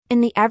In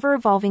the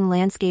ever-evolving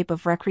landscape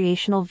of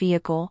recreational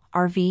vehicle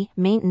 (RV)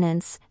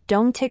 maintenance,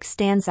 Dometic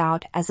stands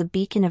out as a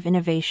beacon of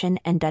innovation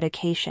and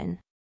dedication.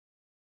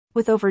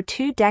 With over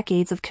 2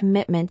 decades of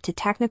commitment to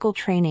technical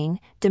training,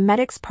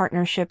 Dometic's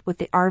partnership with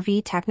the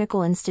RV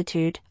Technical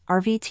Institute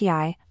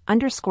 (RVTI)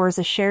 underscores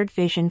a shared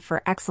vision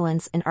for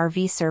excellence in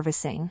RV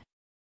servicing.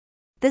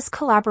 This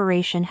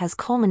collaboration has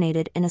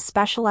culminated in a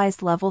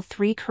specialized Level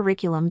 3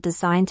 curriculum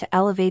designed to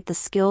elevate the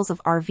skills of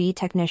RV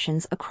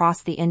technicians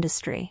across the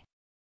industry.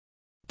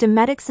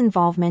 Dometic's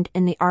involvement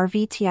in the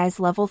RVTI's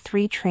Level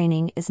 3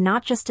 training is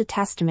not just a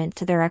testament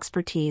to their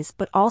expertise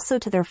but also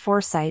to their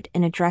foresight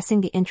in addressing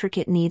the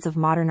intricate needs of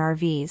modern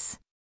RVs.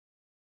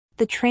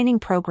 The training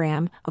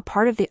program, a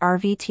part of the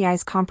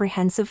RVTI's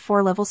comprehensive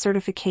 4-level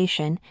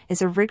certification,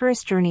 is a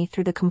rigorous journey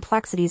through the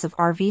complexities of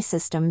RV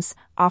systems,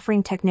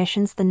 offering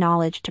technicians the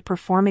knowledge to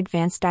perform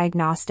advanced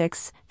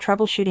diagnostics,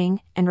 troubleshooting,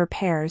 and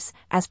repairs,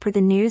 as per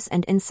the News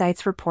and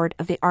Insights report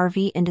of the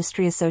RV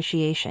Industry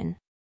Association.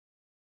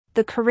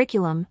 The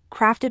curriculum,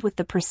 crafted with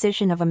the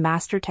precision of a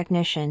master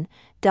technician,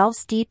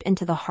 delves deep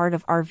into the heart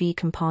of RV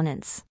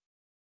components.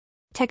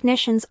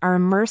 Technicians are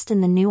immersed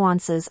in the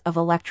nuances of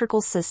electrical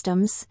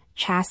systems,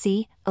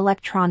 chassis,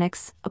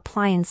 electronics,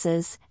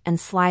 appliances, and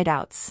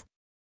slide-outs.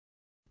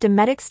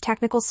 Dometic's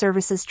technical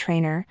services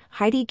trainer,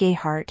 Heidi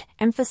Gayhart,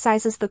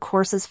 emphasizes the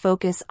course's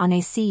focus on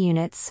AC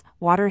units,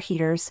 water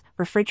heaters,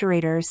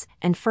 refrigerators,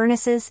 and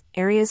furnaces,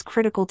 areas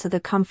critical to the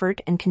comfort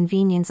and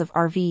convenience of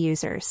RV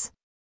users.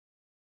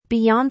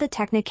 Beyond the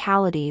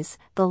technicalities,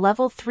 the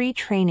Level 3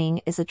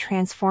 training is a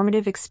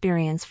transformative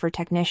experience for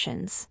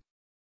technicians.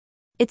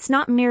 It's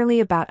not merely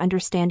about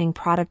understanding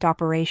product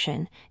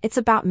operation, it's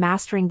about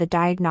mastering the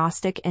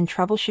diagnostic and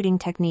troubleshooting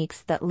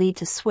techniques that lead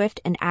to swift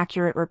and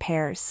accurate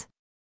repairs.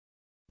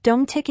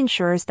 Dometic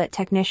ensures that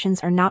technicians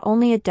are not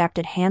only adept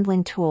at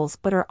handling tools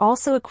but are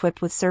also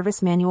equipped with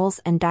service manuals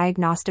and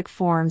diagnostic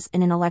forms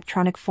in an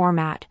electronic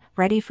format,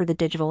 ready for the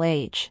digital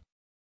age.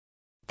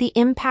 The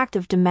impact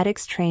of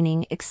Dometic's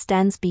training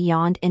extends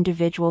beyond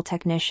individual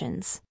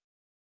technicians.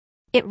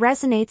 It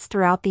resonates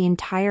throughout the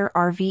entire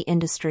RV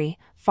industry,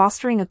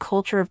 fostering a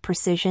culture of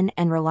precision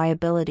and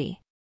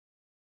reliability.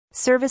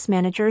 Service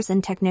managers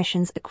and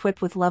technicians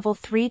equipped with Level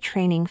 3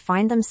 training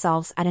find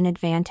themselves at an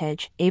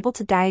advantage, able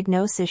to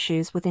diagnose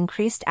issues with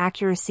increased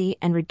accuracy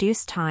and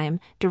reduced time,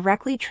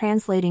 directly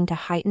translating to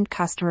heightened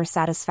customer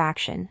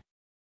satisfaction.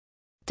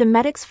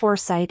 Dometic's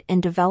foresight in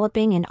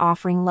developing and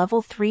offering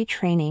Level 3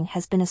 training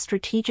has been a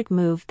strategic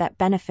move that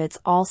benefits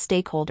all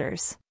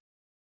stakeholders.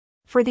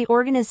 For the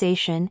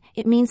organization,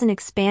 it means an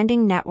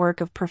expanding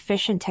network of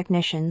proficient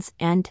technicians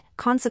and,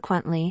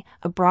 consequently,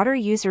 a broader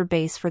user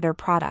base for their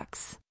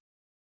products.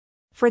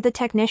 For the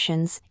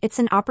technicians, it's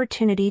an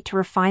opportunity to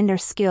refine their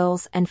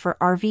skills, and for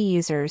RV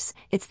users,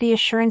 it's the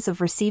assurance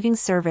of receiving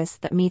service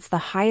that meets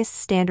the highest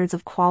standards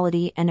of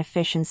quality and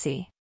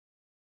efficiency.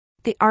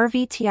 The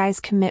RVTI's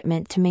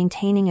commitment to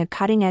maintaining a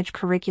cutting-edge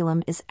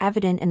curriculum is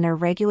evident in their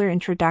regular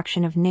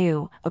introduction of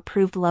new,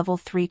 approved Level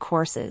 3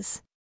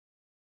 courses.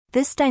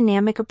 This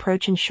dynamic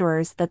approach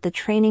ensures that the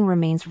training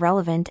remains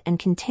relevant and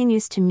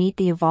continues to meet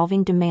the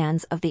evolving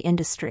demands of the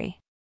industry.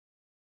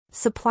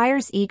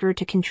 Suppliers eager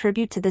to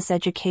contribute to this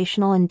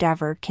educational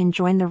endeavor can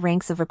join the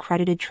ranks of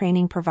accredited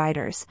training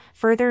providers,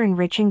 further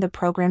enriching the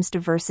program's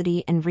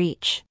diversity and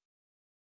reach.